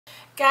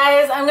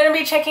Guys, I'm going to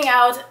be checking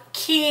out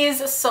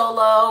Key's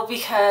solo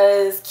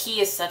because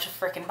Key is such a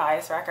freaking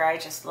bias wrecker. I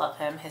just love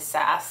him. His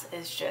sass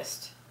is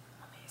just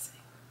amazing.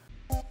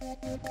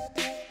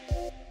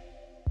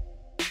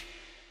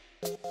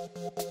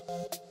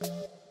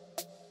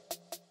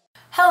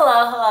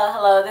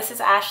 Hello. This is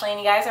Ashley and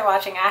you guys are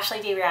watching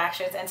Ashley D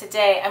Reactions, and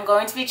today I'm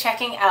going to be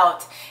checking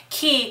out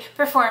Key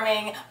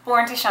performing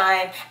Born to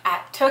Shine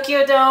at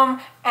Tokyo Dome,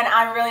 and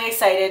I'm really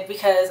excited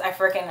because I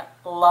freaking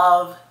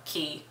love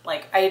Key.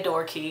 Like, I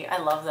adore Key. I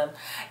love them.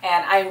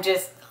 And I'm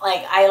just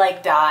like, I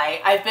die.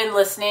 I've been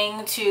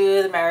listening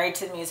to the Married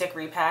to the Music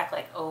repack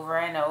like over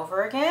and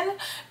over again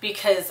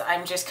because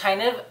I'm just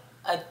kind of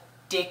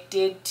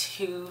addicted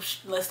to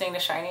listening to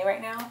SHINee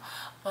right now.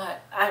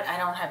 But I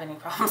don't have any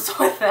problems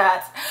with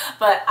that.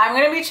 But I'm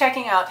going to be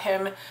checking out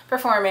him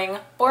performing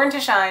Born to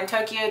Shine,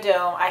 Tokyo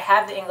Dome. I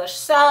have the English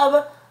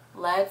sub.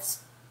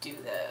 Let's do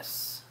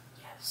this.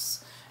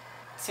 Yes.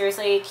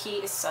 Seriously, Key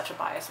is such a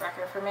bias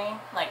wrecker for me.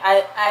 Like,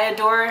 I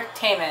adore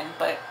Taemin,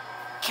 but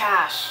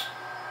gosh,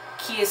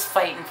 Key is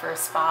fighting for a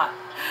spot.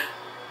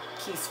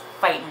 Key's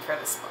fighting for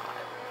the spot.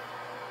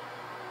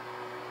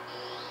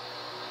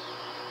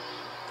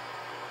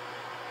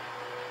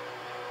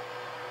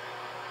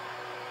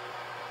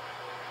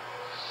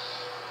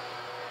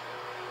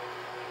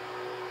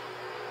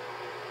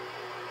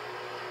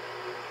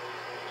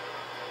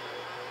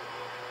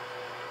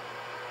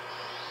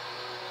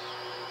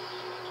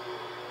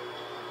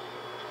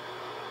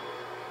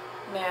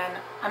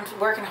 Man, I'm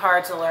working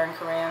hard to learn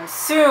Korean.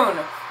 Soon,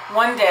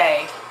 one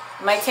day,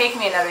 it might take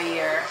me another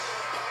year,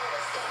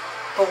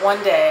 but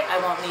one day I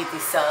won't need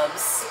these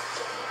subs.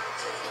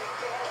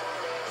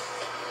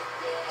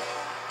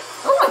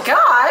 Oh my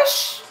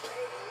gosh!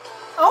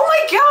 Oh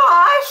my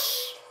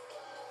gosh!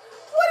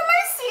 What am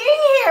I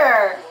seeing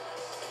here?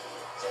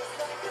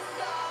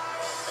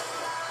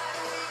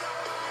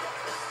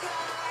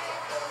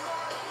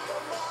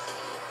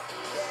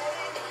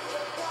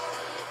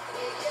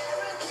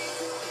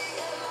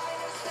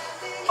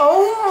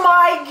 Oh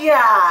my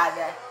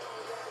god!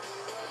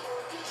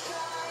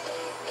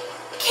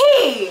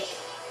 Key!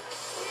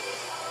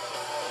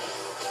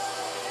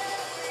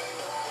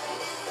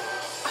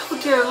 Oh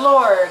dear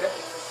lord.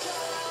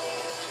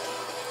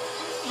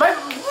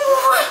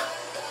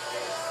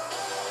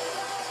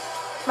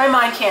 My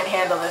mind can't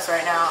handle this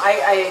right now.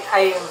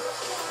 I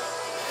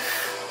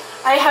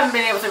haven't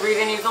been able to read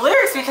any of the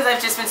lyrics because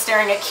I've just been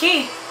staring at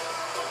Key.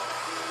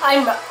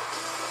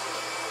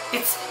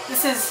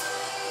 This is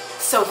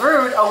so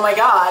rude. Oh my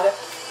god.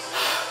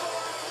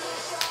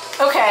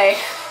 Okay.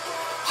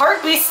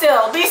 Heart, be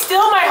still. Be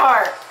still, my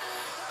heart.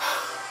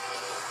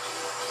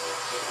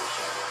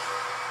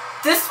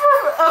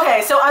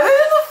 Okay, so other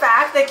than the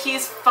fact that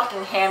Key's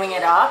fucking hamming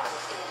it up,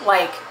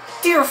 like,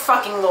 dear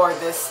fucking lord,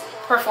 this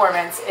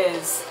performance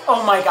is,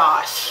 oh my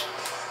gosh.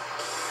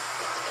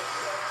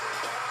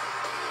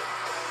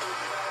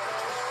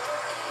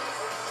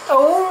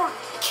 Oh,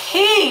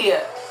 Key!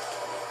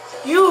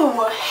 You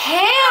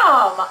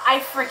ham!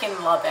 I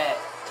freaking love it.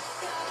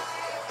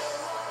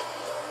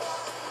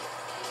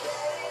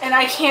 And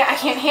I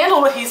can't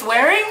handle what he's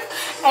wearing.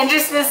 And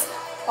just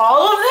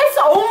all of this,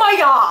 oh my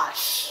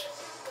gosh.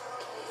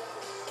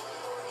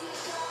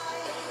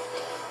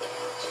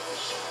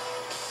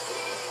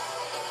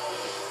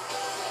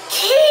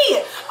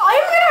 Key!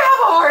 I'm gonna have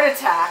a heart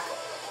attack.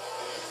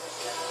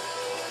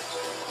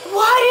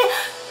 What?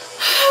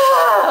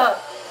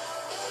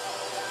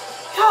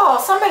 Y'all,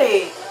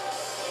 somebody.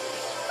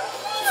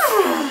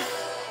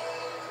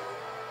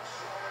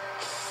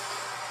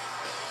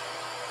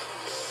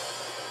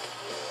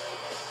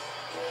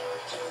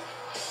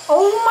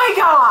 Oh my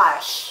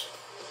gosh!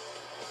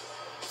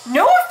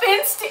 No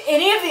offense to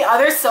any of the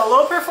other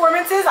solo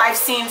performances I've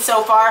seen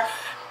so far,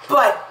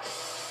 but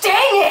dang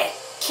it,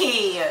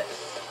 Key!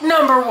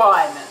 Number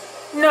one.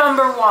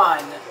 Number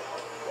one.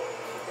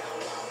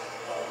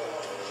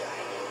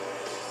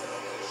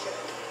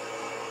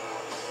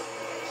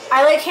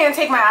 I can't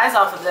take my eyes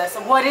off of this.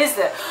 What is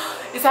this?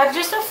 Is that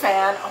just a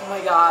fan? Oh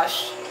my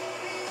gosh.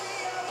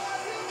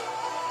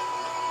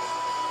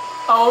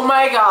 Oh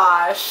my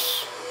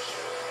gosh.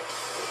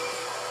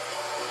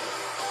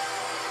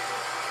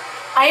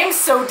 I am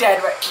so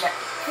dead right now.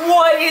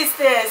 What is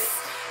this?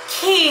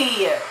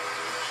 Key.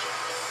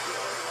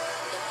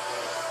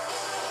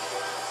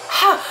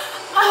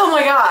 Oh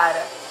my god.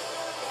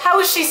 How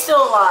is she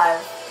still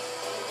alive?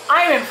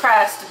 I am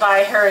impressed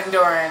by her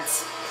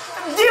endurance.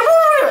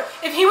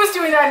 If he was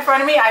doing that in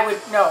front of me, I would,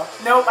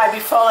 nope, I'd be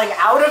falling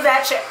out of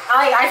that chair.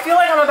 I feel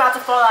like I'm about to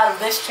fall out of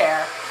this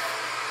chair.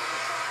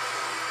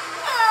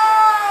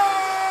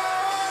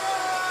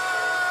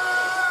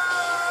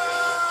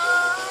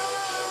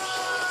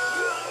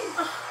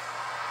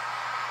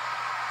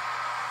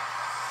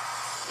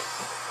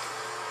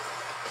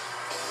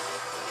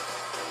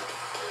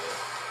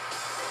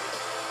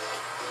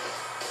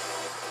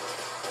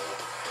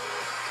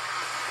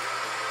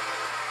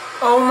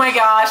 Oh my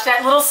gosh,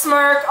 that little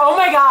smirk. Oh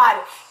my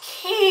god.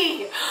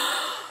 Key.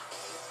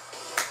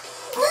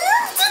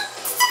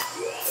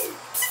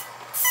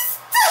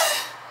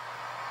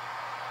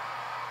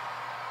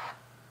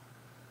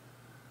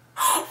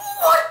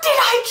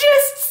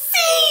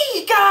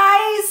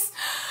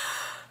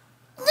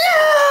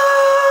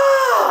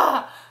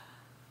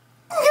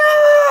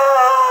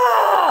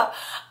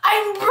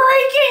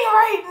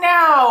 right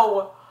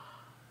now.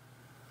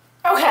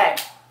 Okay,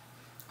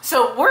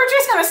 so we're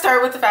just gonna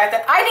start with the fact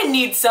that I didn't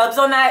need subs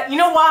on that. You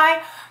know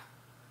why?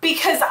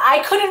 Because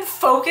I couldn't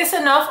focus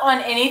enough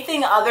on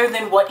anything other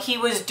than what he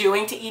was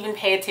doing to even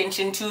pay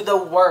attention to the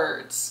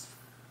words.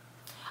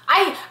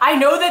 I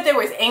know that there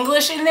was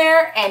English in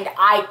there and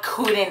I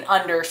couldn't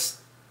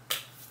understand.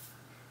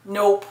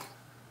 Nope.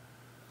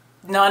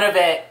 None of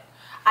it.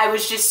 I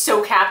was just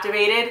so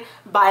captivated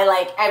by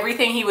like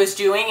everything he was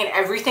doing and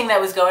everything that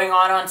was going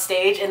on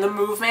stage and the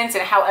movements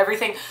and how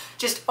everything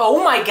just,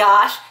 oh my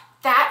gosh,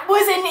 that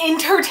was an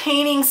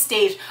entertaining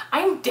stage.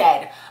 I'm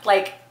dead.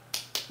 Like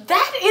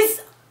that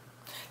is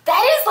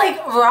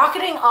like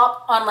rocketing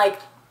up on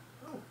like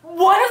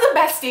one of the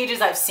best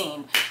stages I've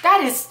seen.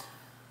 That is,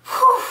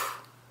 whew,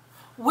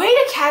 way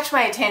to catch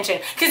my attention.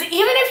 Because even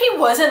if he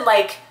wasn't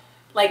like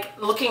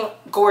looking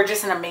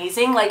gorgeous and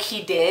amazing like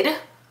he did,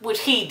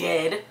 which he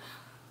did,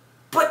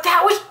 but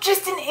that was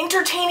just an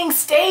entertaining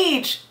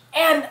stage.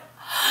 And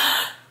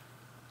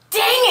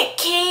dang it,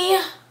 Key.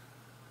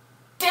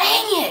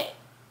 Dang it.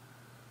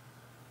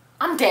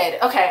 I'm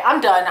dead. Okay, I'm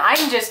done.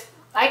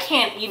 I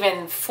can't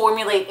even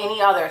formulate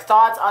any other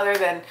thoughts other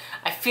than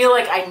I feel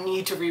like I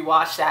need to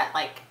rewatch that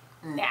like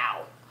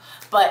now.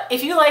 But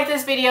if you like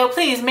this video,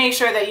 please make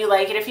sure that you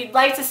like it. If you'd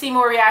like to see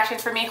more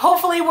reactions from me,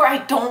 hopefully where I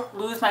don't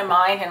lose my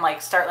mind and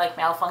like start like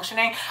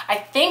malfunctioning. I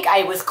think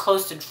I was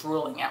close to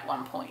drooling at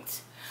one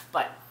point.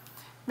 But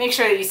make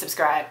sure that you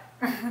subscribe.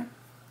 I'm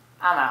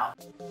out.